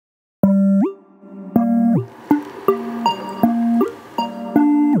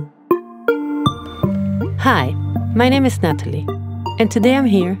Hi, my name is Natalie, and today I'm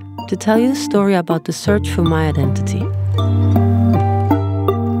here to tell you a story about the search for my identity.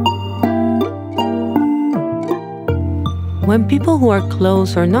 When people who are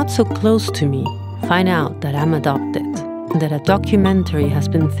close or not so close to me find out that I'm adopted and that a documentary has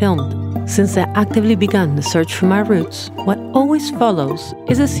been filmed since I actively began the search for my roots, what always follows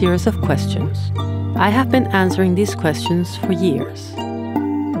is a series of questions. I have been answering these questions for years.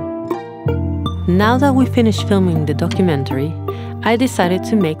 Now that we finished filming the documentary, I decided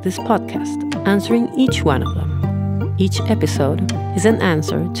to make this podcast, answering each one of them. Each episode is an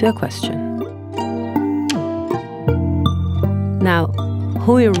answer to a question. Now,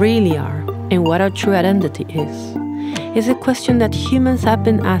 who we really are and what our true identity is a question that humans have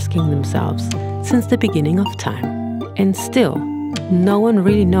been asking themselves since the beginning of time. And still, no one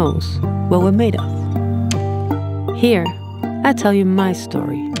really knows what we're made of. Here, I tell you my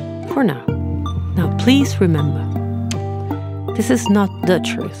story, for now. Now, please remember, this is not the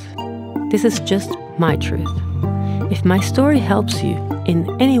truth. This is just my truth. If my story helps you in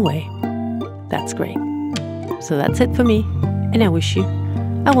any way, that's great. So that's it for me, and I wish you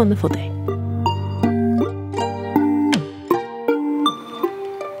a wonderful day.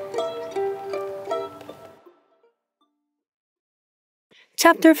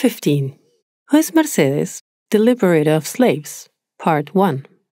 Chapter 15. Who is Mercedes, the liberator of slaves? Part 1.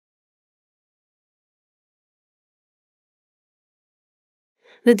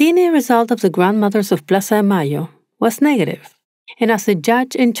 The DNA result of the grandmothers of Plaza de Mayo was negative, and as the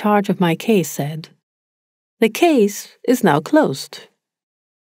judge in charge of my case said, the case is now closed.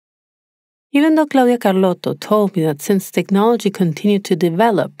 Even though Claudia Carlotto told me that since technology continued to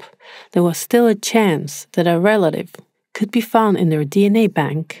develop, there was still a chance that a relative could be found in their DNA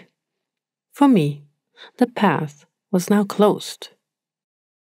bank, for me, the path was now closed.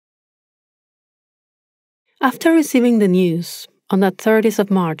 After receiving the news on the 30th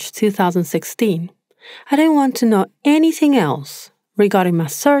of March 2016, I didn't want to know anything else regarding my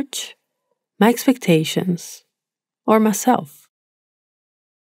search, my expectations, or myself.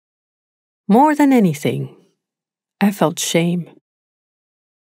 More than anything, I felt shame.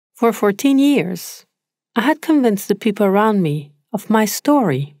 For 14 years, I had convinced the people around me of my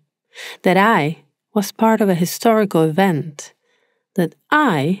story, that I was part of a historical event, that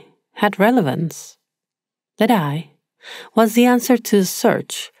I had relevance, that I was the answer to the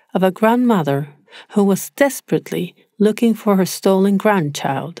search of a grandmother who was desperately looking for her stolen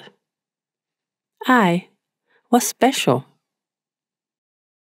grandchild. I was special.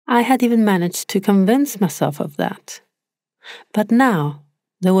 I had even managed to convince myself of that. But now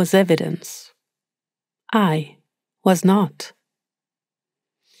there was evidence. I was not.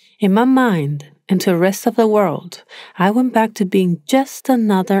 In my mind and to the rest of the world, I went back to being just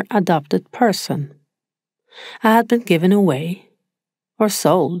another adopted person. I had been given away or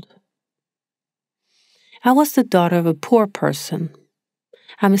sold. I was the daughter of a poor person,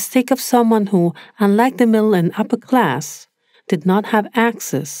 a mistake of someone who, unlike the middle and upper class, did not have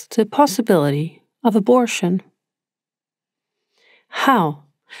access to the possibility of abortion. How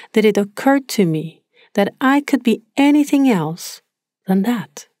did it occur to me that I could be anything else than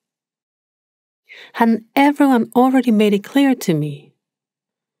that? Hadn't everyone already made it clear to me?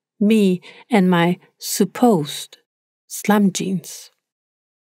 Me and my supposed slam jeans.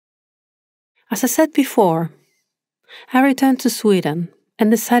 As I said before, I returned to Sweden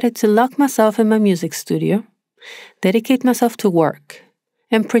and decided to lock myself in my music studio, dedicate myself to work,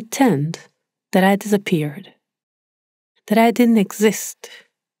 and pretend that I disappeared, that I didn't exist,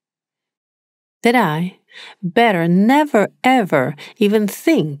 that I better never ever even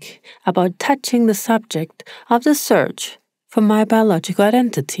think about touching the subject of the search for my biological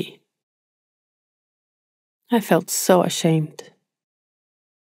identity. I felt so ashamed.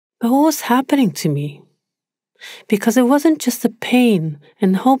 But what was happening to me? Because it wasn't just the pain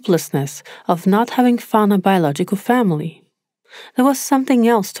and hopelessness of not having found a biological family. There was something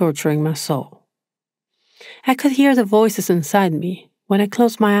else torturing my soul. I could hear the voices inside me when I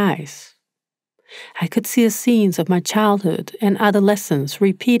closed my eyes. I could see the scenes of my childhood and adolescence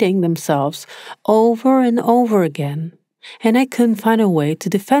repeating themselves over and over again, and I couldn't find a way to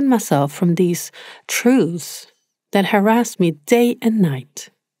defend myself from these truths that harassed me day and night.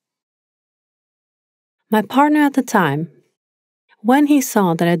 My partner at the time, when he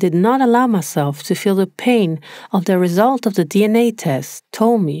saw that I did not allow myself to feel the pain of the result of the DNA test,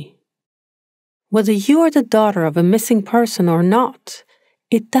 told me, "Whether you are the daughter of a missing person or not,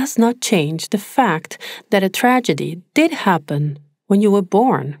 it does not change the fact that a tragedy did happen when you were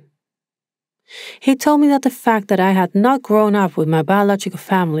born." He told me that the fact that I had not grown up with my biological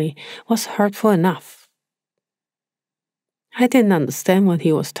family was hurtful enough, I didn't understand what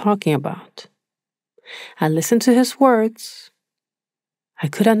he was talking about. I listened to his words. I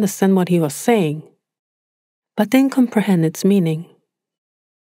could understand what he was saying, but didn't comprehend its meaning.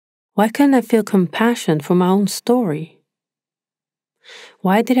 Why couldn't I feel compassion for my own story?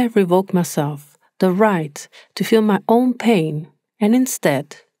 Why did I revoke myself the right to feel my own pain and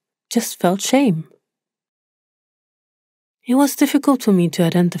instead just felt shame? It was difficult for me to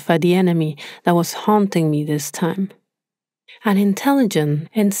identify the enemy that was haunting me this time. An intelligent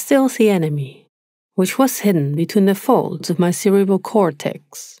and stealthy enemy, which was hidden between the folds of my cerebral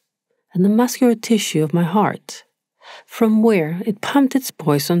cortex and the muscular tissue of my heart, from where it pumped its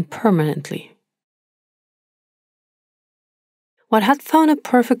poison permanently. What had found a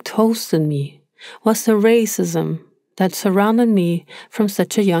perfect host in me was the racism that surrounded me from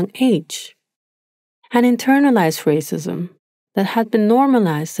such a young age. An internalized racism that had been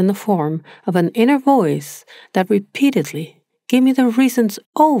normalized in the form of an inner voice that repeatedly gave me the reasons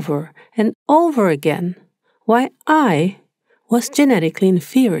over and over again why I was genetically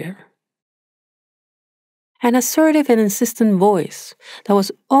inferior. An assertive and insistent voice that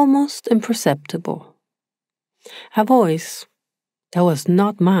was almost imperceptible. A voice that was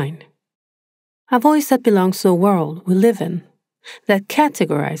not mine. A voice that belongs to the world we live in, that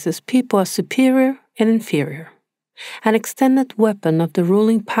categorizes people as superior and inferior. An extended weapon of the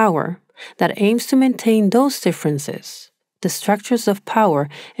ruling power that aims to maintain those differences, the structures of power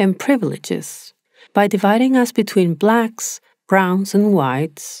and privileges, by dividing us between blacks, browns and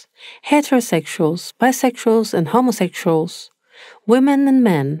whites, heterosexuals, bisexuals and homosexuals, women and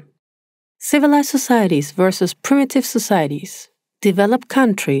men, civilized societies versus primitive societies, developed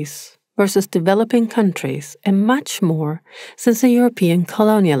countries versus developing countries, and much more since the European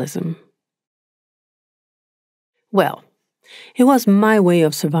colonialism. Well, it was my way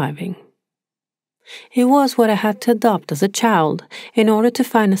of surviving. It was what I had to adopt as a child in order to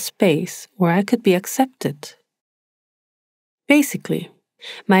find a space where I could be accepted. Basically,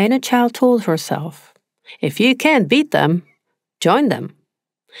 my inner child told herself, if you can't beat them, join them.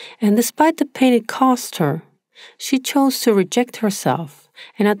 And despite the pain it cost her, she chose to reject herself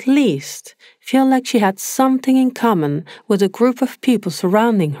and at least feel like she had something in common with a group of people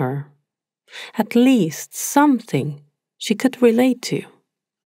surrounding her. At least something she could relate to.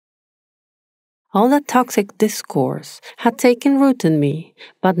 All that toxic discourse had taken root in me,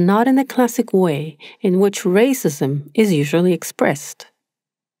 but not in the classic way in which racism is usually expressed.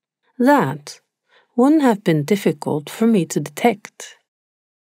 That wouldn't have been difficult for me to detect.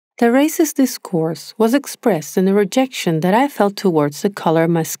 The racist discourse was expressed in the rejection that I felt towards the color of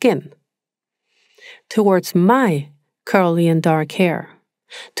my skin, towards my curly and dark hair,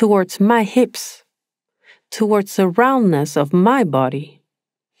 towards my hips, towards the roundness of my body,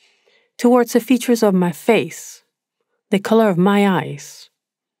 towards the features of my face, the color of my eyes,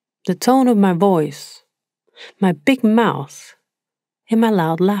 the tone of my voice, my big mouth, and my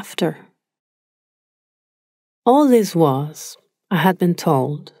loud laughter. All this was, I had been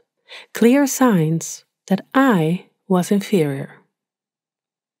told, clear signs that I was inferior.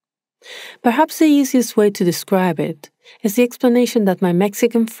 Perhaps the easiest way to describe it is the explanation that my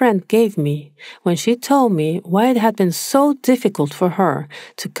Mexican friend gave me when she told me why it had been so difficult for her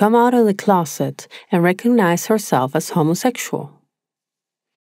to come out of the closet and recognize herself as homosexual.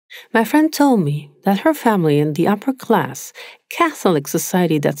 My friend told me that her family in the upper class Catholic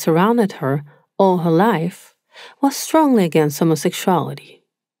society that surrounded her all her life was strongly against homosexuality.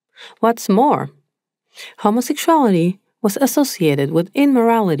 What's more, homosexuality was associated with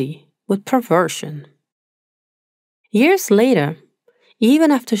immorality, with perversion. Years later,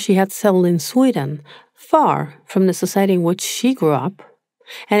 even after she had settled in Sweden, far from the society in which she grew up,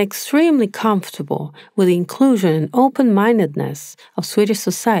 and extremely comfortable with the inclusion and open-mindedness of Swedish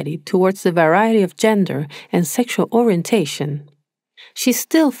society towards the variety of gender and sexual orientation, she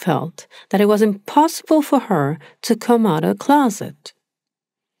still felt that it was impossible for her to come out of the closet.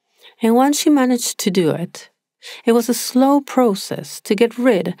 And once she managed to do it, it was a slow process to get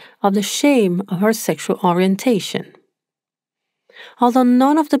rid of the shame of her sexual orientation. Although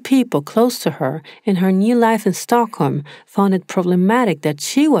none of the people close to her in her new life in Stockholm found it problematic that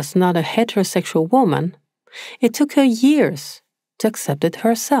she was not a heterosexual woman, it took her years to accept it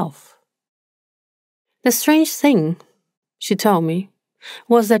herself. The strange thing, she told me,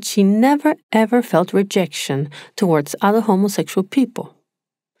 was that she never ever felt rejection towards other homosexual people.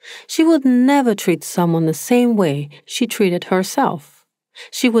 She would never treat someone the same way she treated herself.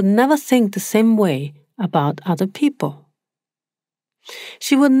 She would never think the same way about other people.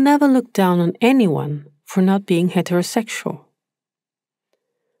 She would never look down on anyone for not being heterosexual.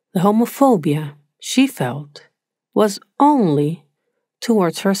 The homophobia she felt was only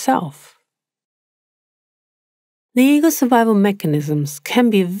towards herself. The ego's survival mechanisms can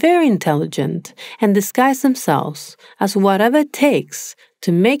be very intelligent and disguise themselves as whatever it takes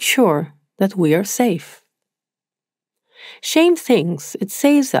to make sure that we are safe. Shame thinks it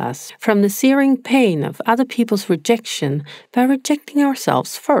saves us from the searing pain of other people's rejection by rejecting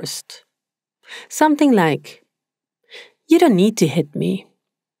ourselves first. Something like, "You don't need to hit me.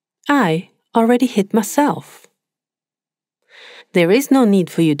 I already hit myself. There is no need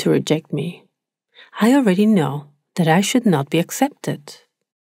for you to reject me. I already know that I should not be accepted."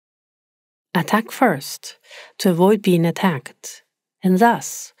 Attack first to avoid being attacked, and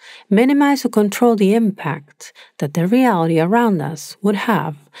thus minimize or control the impact that the reality around us would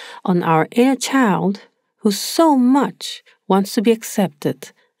have on our inner child who so much wants to be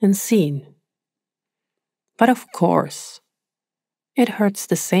accepted and seen. But of course, it hurts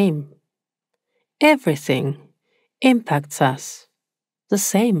the same. Everything impacts us the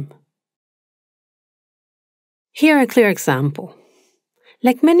same. Here a clear example.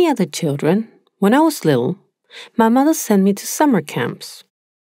 Like many other children, when I was little, my mother sent me to summer camps.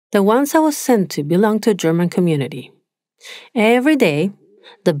 The ones I was sent to belonged to a German community. Every day,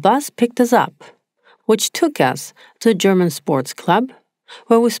 the bus picked us up, which took us to a German sports club,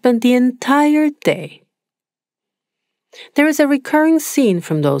 where we spent the entire day. There is a recurring scene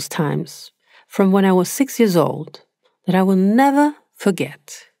from those times, from when I was 6 years old, that I will never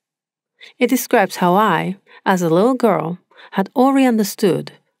forget. It describes how I, as a little girl, had already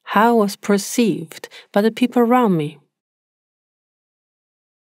understood how I was perceived by the people around me.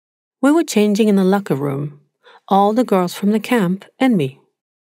 We were changing in the locker room, all the girls from the camp and me.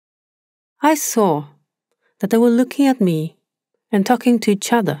 I saw that they were looking at me and talking to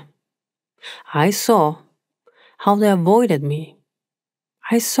each other. I saw how they avoided me.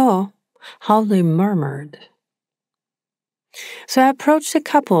 I saw how they murmured. So I approached a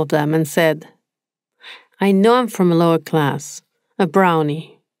couple of them and said, "I know I'm from a lower class, a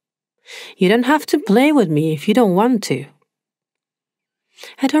brownie. You don't have to play with me if you don't want to."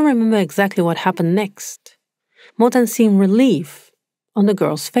 I don't remember exactly what happened next, more than seeing relief on the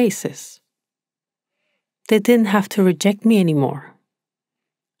girls' faces. They didn't have to reject me anymore.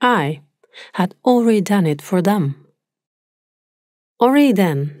 I had already done it for them. Already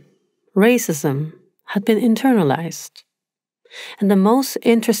then, racism had been internalized. And the most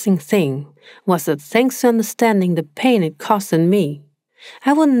interesting thing was that thanks to understanding the pain it caused in me,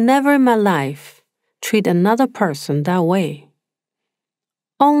 I would never in my life treat another person that way.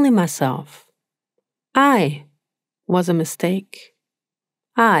 Only myself. I was a mistake.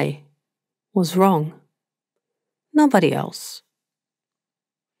 I was wrong. Nobody else.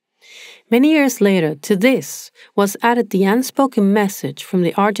 Many years later, to this was added the unspoken message from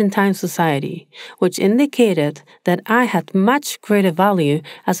the Argentine society, which indicated that I had much greater value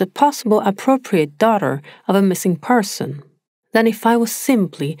as a possible appropriate daughter of a missing person than if I was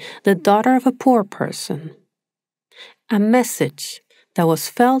simply the daughter of a poor person. A message that was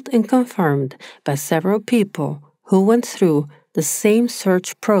felt and confirmed by several people who went through the same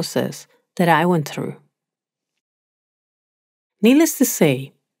search process that I went through. Needless to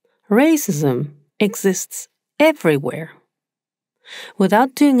say, racism exists everywhere.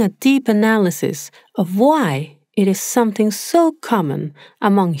 Without doing a deep analysis of why it is something so common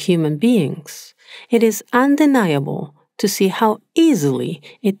among human beings, it is undeniable to see how easily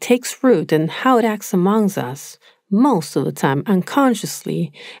it takes root and how it acts amongst us, most of the time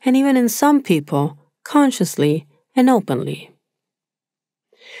unconsciously, and even in some people, consciously and openly.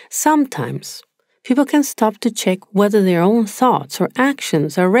 Sometimes, people can stop to check whether their own thoughts or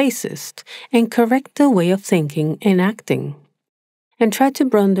actions are racist and correct their way of thinking and acting, and try to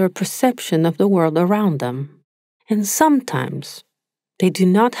broaden their perception of the world around them. And sometimes, they do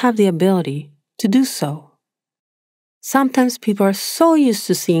not have the ability to do so. Sometimes people are so used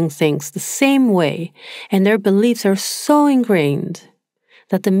to seeing things the same way, and their beliefs are so ingrained,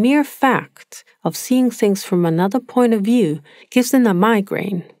 that the mere fact of seeing things from another point of view gives them a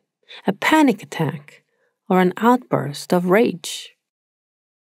migraine, a panic attack, or an outburst of rage.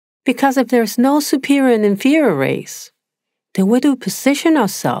 Because if there's no superior and inferior race, then where do we position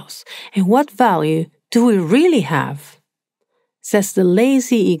ourselves and what value do we really have? Says the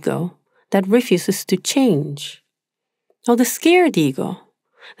lazy ego that refuses to change. Or the scared ego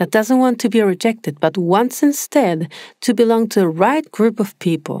that doesn't want to be rejected but wants instead to belong to the right group of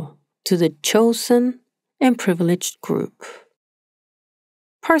people, to the chosen and privileged group.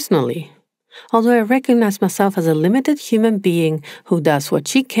 Personally, although I recognize myself as a limited human being who does what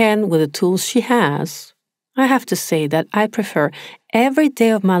she can with the tools she has, I have to say that I prefer every day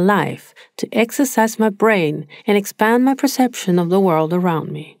of my life to exercise my brain and expand my perception of the world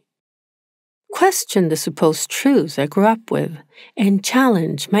around me. Question the supposed truths I grew up with and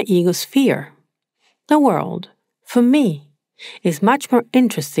challenge my ego's fear. The world, for me, is much more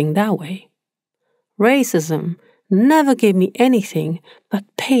interesting that way. Racism never gave me anything but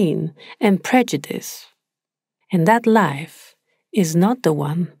pain and prejudice. And that life is not the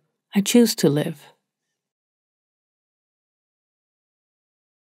one I choose to live.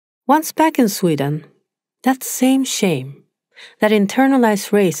 Once back in Sweden, that same shame, that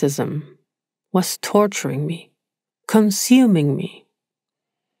internalized racism, was torturing me, consuming me.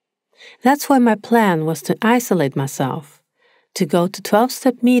 That's why my plan was to isolate myself, to go to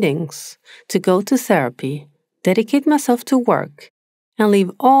 12-step meetings, to go to therapy, dedicate myself to work, and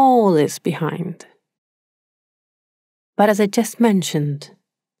leave all this behind. But as I just mentioned,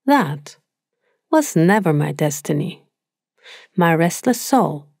 that was never my destiny. My restless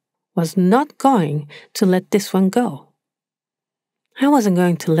soul was not going to let this one go. I wasn't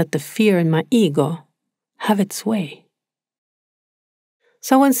going to let the fear in my ego have its way.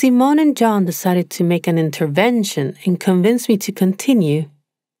 So when Simone and John decided to make an intervention and convince me to continue,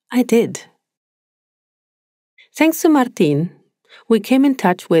 I did. Thanks to Martin, we came in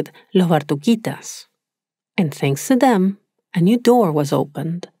touch with Los Bartuquitas. And thanks to them, a new door was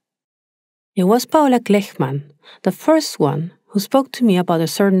opened. It was Paola Klechman, the first one who spoke to me about a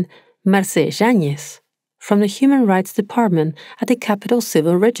certain Mercedes Yáñez from the Human Rights Department at the Capital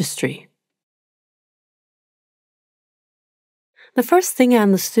Civil Registry. The first thing I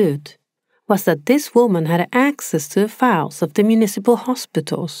understood was that this woman had access to the files of the municipal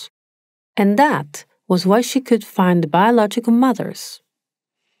hospitals, and that was why she could find the biological mothers.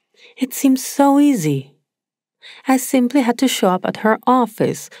 It seemed so easy. I simply had to show up at her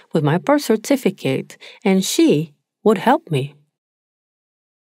office with my birth certificate, and she would help me.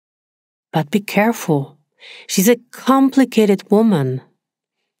 But be careful. She's a complicated woman.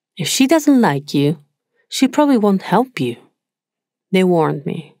 If she doesn't like you, she probably won't help you. They warned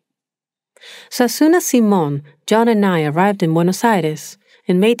me. So as soon as Simone, John, and I arrived in Buenos Aires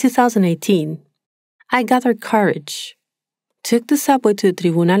in May 2018, I gathered courage, took the subway to the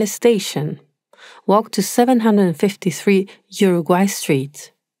Tribunales station, walked to 753 Uruguay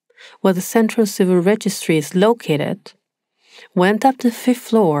Street, where the Central Civil Registry is located, went up to the 5th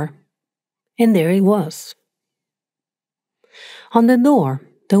floor, and there it was. On the door,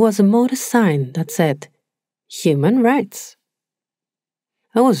 there was a modest sign that said, Human Rights.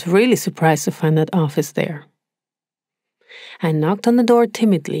 I was really surprised to find that office there. I knocked on the door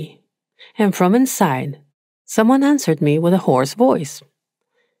timidly, and from inside, someone answered me with a hoarse voice.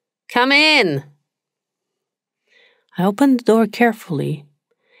 Come in! I opened the door carefully,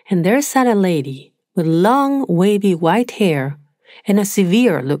 and there sat a lady with long, wavy white hair and a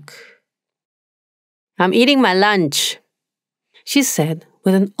severe look. I'm eating my lunch, she said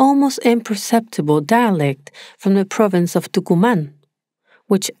with an almost imperceptible dialect from the province of Tucumán,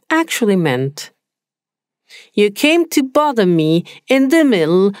 which actually meant, You came to bother me in the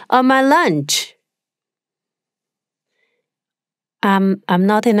middle of my lunch. I'm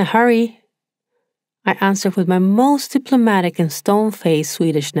not in a hurry, I answered with my most diplomatic and stone-faced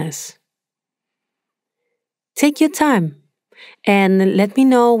Swedishness. Take your time, and let me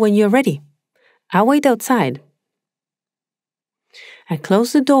know when you're ready. I'll wait outside. I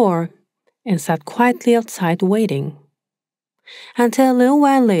closed the door and sat quietly outside waiting. Until a little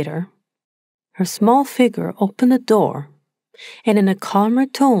while later, her small figure opened the door, and in a calmer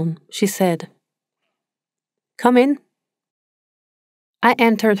tone, she said, Come in. I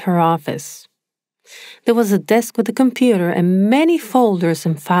entered her office. There was a desk with a computer and many folders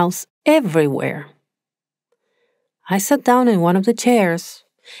and files everywhere. I sat down in one of the chairs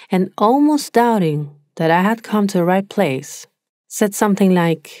and, almost doubting that I had come to the right place, said something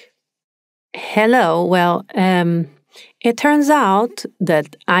like, Hello, well, it turns out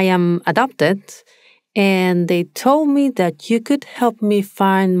that I am adopted, and they told me that you could help me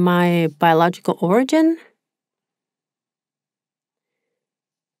find my biological origin.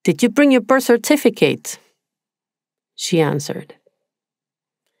 Did you bring your birth certificate? She answered.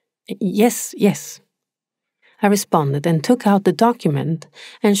 Yes. I responded and took out the document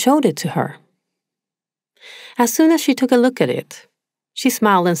and showed it to her. As soon as she took a look at it, she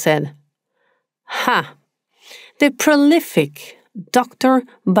smiled and said, Ha! The prolific Dr.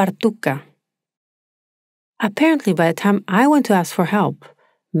 Bartuca. Apparently, by the time I went to ask for help,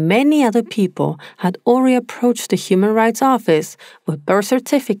 many other people had already approached the Human Rights Office with birth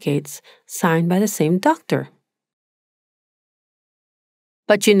certificates signed by the same doctor.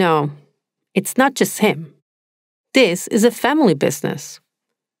 But it's not just him. This is a family business.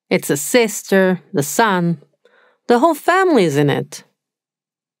 It's a sister, the son, the whole family is in it.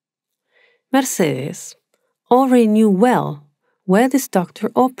 Mercedes already knew well where this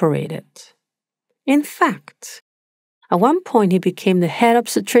doctor operated. In fact, at one point he became the head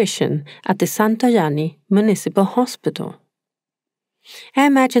obstetrician at the Sant'Agani Municipal Hospital. I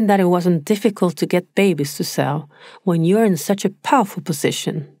imagine that it wasn't difficult to get babies to sell when you're in such a powerful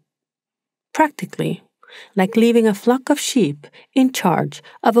position. Practically, like leaving a flock of sheep in charge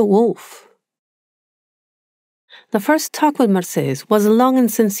of a wolf. The first talk with Mercedes was a long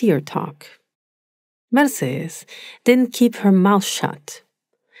and sincere talk. Mercedes didn't keep her mouth shut.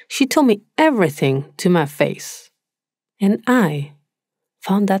 She told me everything to my face. And I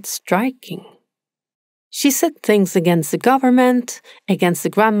found that striking. She said things against the government, against the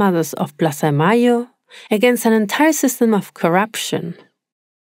grandmothers of Plaza de Mayo, against an entire system of corruption,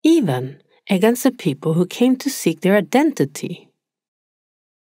 even against the people who came to seek their identity.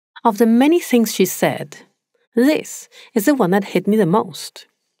 Of the many things she said, this is the one that hit me the most.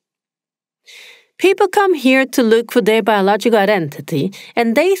 People come here to look for their biological identity,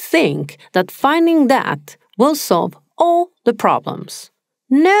 and they think that finding that will solve all the problems.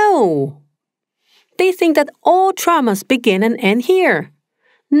 No! They think that all traumas begin and end here.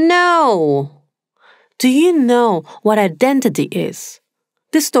 No! Do you know what identity is?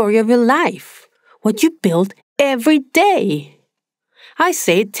 The story of your life, what you build every day. I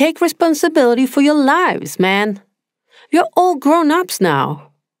say take responsibility for your lives, man. You're all grown-ups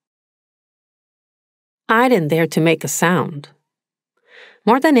now. I didn't dare to make a sound.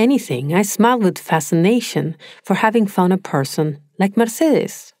 More than anything, I smiled with fascination for having found a person like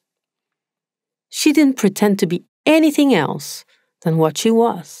Mercedes. She didn't pretend to be anything else than what she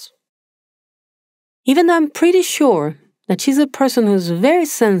was. Even though I'm pretty sure that she's a person who's very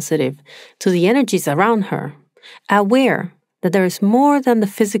sensitive to the energies around her, aware that there is more than the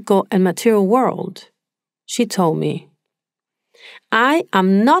physical and material world, she told me, I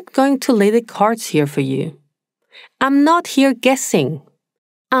am not going to lay the cards here for you. I'm not here guessing.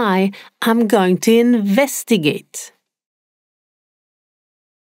 I am going to investigate.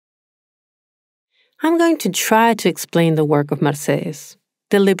 I'm going to try to explain the work of Mercedes,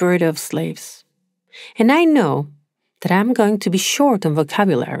 the liberator of slaves. And I know that I'm going to be short on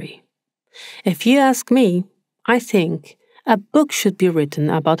vocabulary. If you ask me, I think a book should be written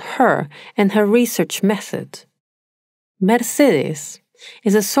about her and her research method. Mercedes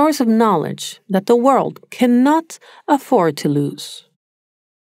is a source of knowledge that the world cannot afford to lose.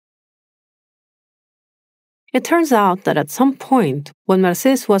 It turns out that at some point, when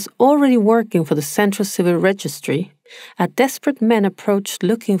Mercedes was already working for the Central Civil Registry, a desperate man approached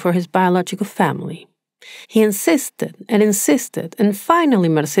looking for his biological family. He insisted, and finally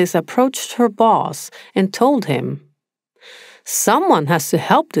Mercedes approached her boss and told him, someone has to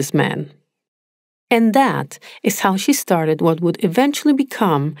help this man. And that is how she started what would eventually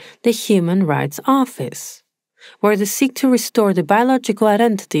become the Human Rights Office, where they seek to restore the biological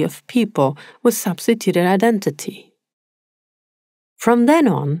identity of people with substituted identity. From then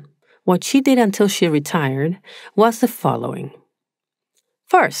on, what she did until she retired was the following.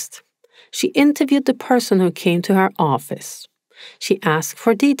 First, she interviewed the person who came to her office. She asked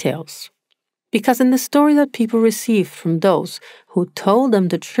for details, because in the story that people received from those who told them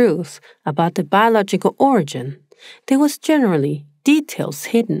the truth about the biological origin, there was generally details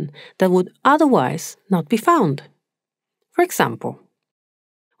hidden that would otherwise not be found. For example,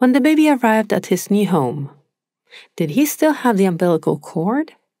 when the baby arrived at his new home, did he still have the umbilical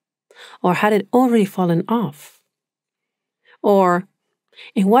cord? Or had it already fallen off? Or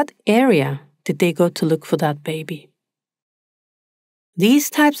in what area did they go to look for that baby? These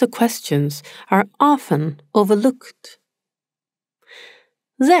types of questions are often overlooked.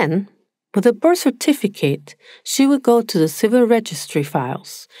 Then, with a birth certificate, she would go to the civil registry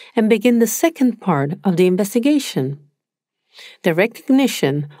files and begin the second part of the investigation, the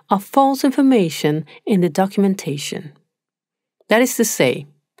recognition of false information in the documentation. That is to say,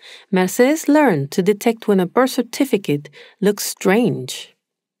 Mercedes learned to detect when a birth certificate looks strange.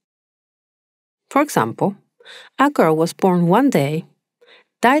 For example, a girl was born one day,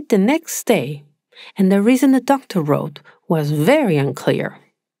 died the next day, and the reason the doctor wrote was very unclear.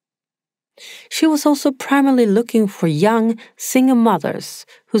 She was also primarily looking for young, single mothers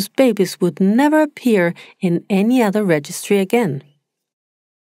whose babies would never appear in any other registry again.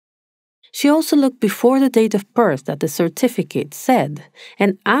 She also looked before the date of birth that the certificate said,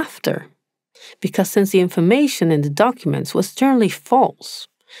 and after, because since the information in the documents was generally false,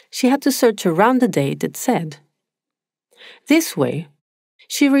 she had to search around the date it said. This way,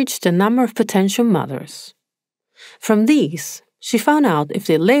 she reached a number of potential mothers. From these, she found out if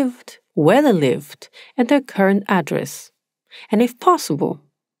they lived, where they lived, and their current address, and if possible,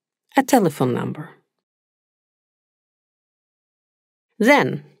 a telephone number.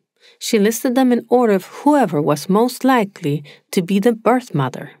 Then, she listed them in order of whoever was most likely to be the birth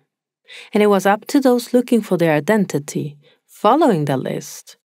mother, and it was up to those looking for their identity, following the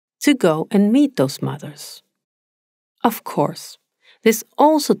list, to go and meet those mothers. Of course, this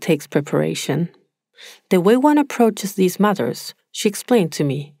also takes preparation. The way one approaches these mothers, she explained to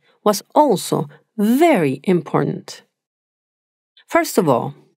me, was also very important. First of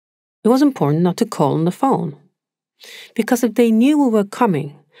all, it was important not to call on the phone, because if they knew we were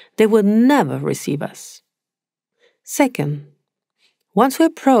coming, they would never receive us. Second, once we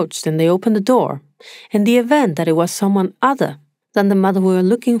approached and they opened the door, in the event that it was someone other than the mother we were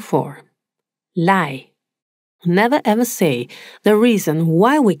looking for, lie. Never ever say the reason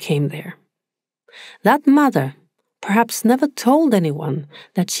why we came there. That mother perhaps never told anyone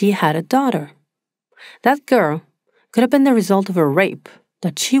that she had a daughter. That girl could have been the result of a rape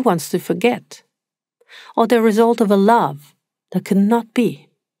that she wants to forget, or the result of a love that could not be.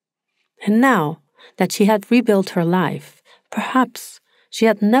 And now that she had rebuilt her life, perhaps she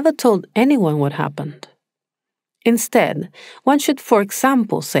had never told anyone what happened. Instead, one should, for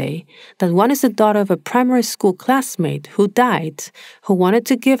example, say that one is the daughter of a primary school classmate who died, who wanted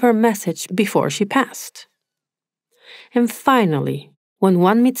to give her message before she passed. And finally, when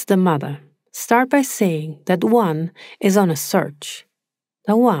one meets the mother, start by saying that one is on a search,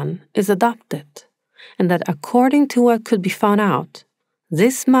 that one is adopted, and that according to what could be found out,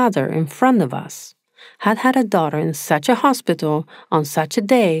 this mother in front of us had had a daughter in such a hospital on such a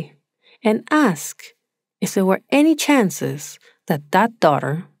day, and ask if there were any chances that that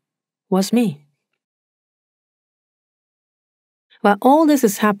daughter was me. While all this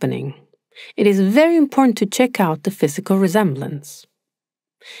is happening, it is very important to check out the physical resemblance.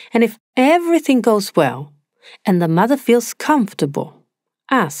 And if everything goes well and the mother feels comfortable,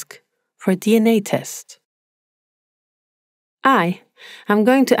 ask for a DNA test. I'm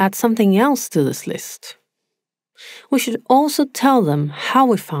going to add something else to this list. We should also tell them how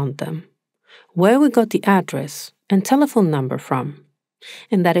we found them, where we got the address and telephone number from,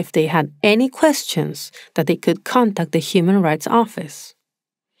 and that if they had any questions, that they could contact the Human Rights Office,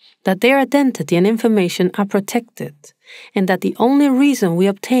 that their identity and information are protected, and that the only reason we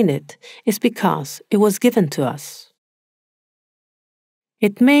obtain it is because it was given to us.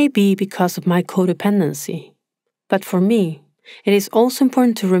 It may be because of my codependency, but for me, it is also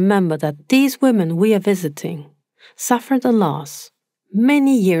important to remember that these women we are visiting suffered a loss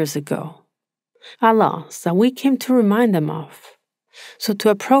many years ago. A loss that we came to remind them of. So to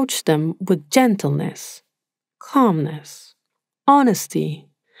approach them with gentleness, calmness, honesty,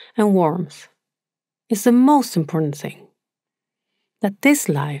 and warmth is the most important thing. That this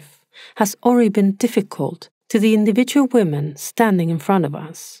life has already been difficult to the individual women standing in front of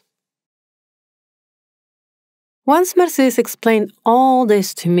us. Once Mercedes explained all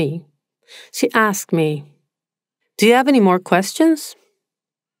this to me, she asked me, "Do you have any more questions?"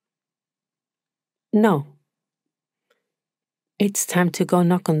 "No." "It's time to go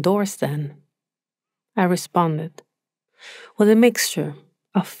knock on doors then," I responded, with a mixture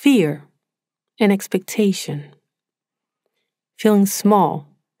of fear and expectation, feeling small,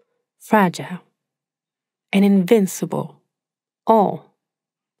 fragile, and invincible, all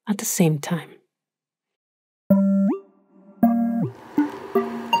at the same time.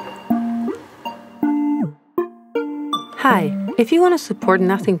 Hi, if you want to support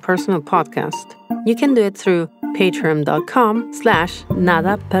Nothing Personal podcast, you can do it through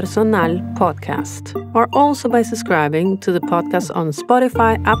patreon.com/nada.personal podcast, or also by subscribing to the podcast on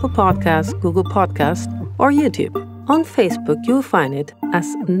Spotify, Apple Podcasts, Google Podcasts, or YouTube. On Facebook, you will find it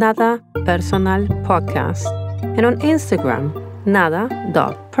as nada.personal podcast, and on Instagram,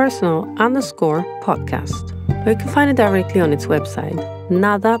 nada.personal_podcast. Or you can find it directly on its website,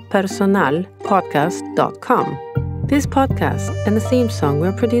 nada.personalpodcast.com. This podcast and the theme song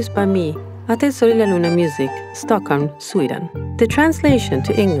were produced by me at Sorilla Luna Music, Stockholm, Sweden. The translation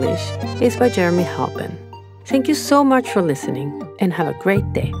to English is by Jeremy Halpin. Thank you so much for listening, and have a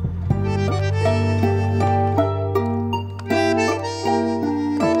great day.